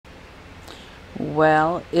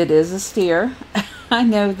Well, it is a steer. I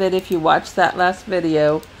know that if you watched that last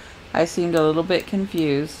video, I seemed a little bit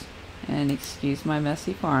confused. And excuse my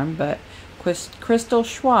messy farm, but Crystal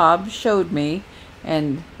Schwab showed me,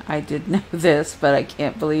 and I did know this, but I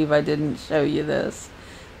can't believe I didn't show you this,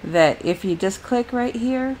 that if you just click right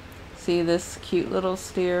here, see this cute little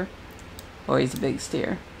steer? Oh, he's a big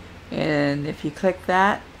steer. And if you click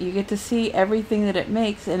that, you get to see everything that it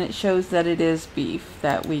makes, and it shows that it is beef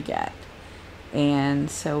that we get. And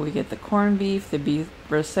so we get the corned beef, the beef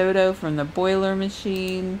risotto from the boiler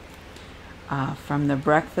machine. From the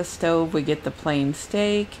breakfast stove, we get the plain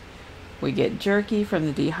steak. We get jerky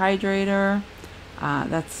from the dehydrator.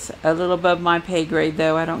 That's a little above my pay grade,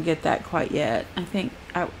 though. I don't get that quite yet. I think,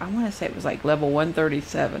 I want to say it was like level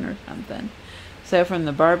 137 or something. So from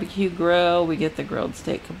the barbecue grill, we get the grilled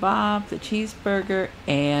steak kebab, the cheeseburger,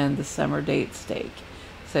 and the summer date steak.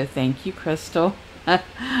 So thank you, Crystal.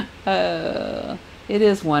 It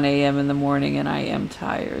is 1 a.m. in the morning and I am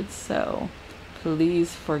tired, so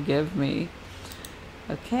please forgive me.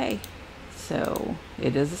 Okay, so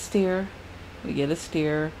it is a steer. We get a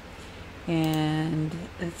steer. And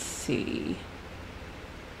let's see.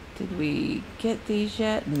 Did we get these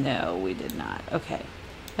yet? No, we did not. Okay.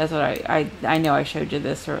 That's what I know I showed you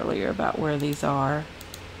this earlier about where these are.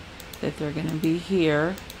 That they're going to be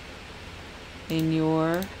here in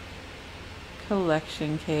your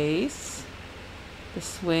collection case. The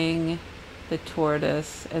swing, the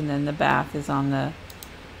tortoise, and then the bath is on the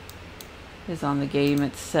game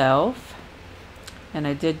itself. And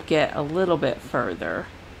I did get a little bit further.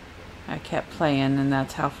 I kept playing, and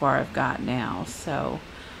that's how far I've got now. So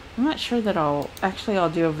I'm not sure that I'll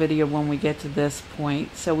do a video when we get to this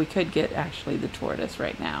point. So we could get actually the tortoise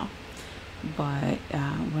right now, but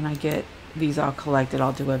when I get these all collected,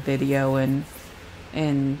 I'll do a video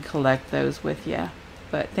and collect those with you.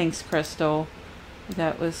 But thanks, Crystal.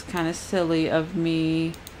 That was kind of silly of me.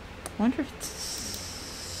 I wonder if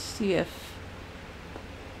see if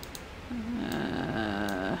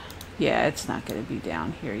yeah, it's not going to be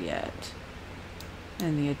down here yet.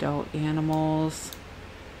 And the adult animals.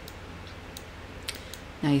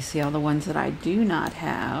 Now you see all the ones that I do not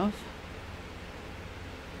have.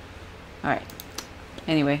 Alright.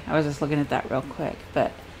 Anyway, I was just looking at that real quick.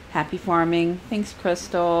 But happy farming. Thanks,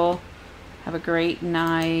 Crystal. Have a great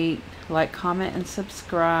night. Like, comment, and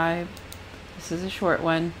subscribe. This is a short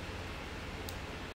one.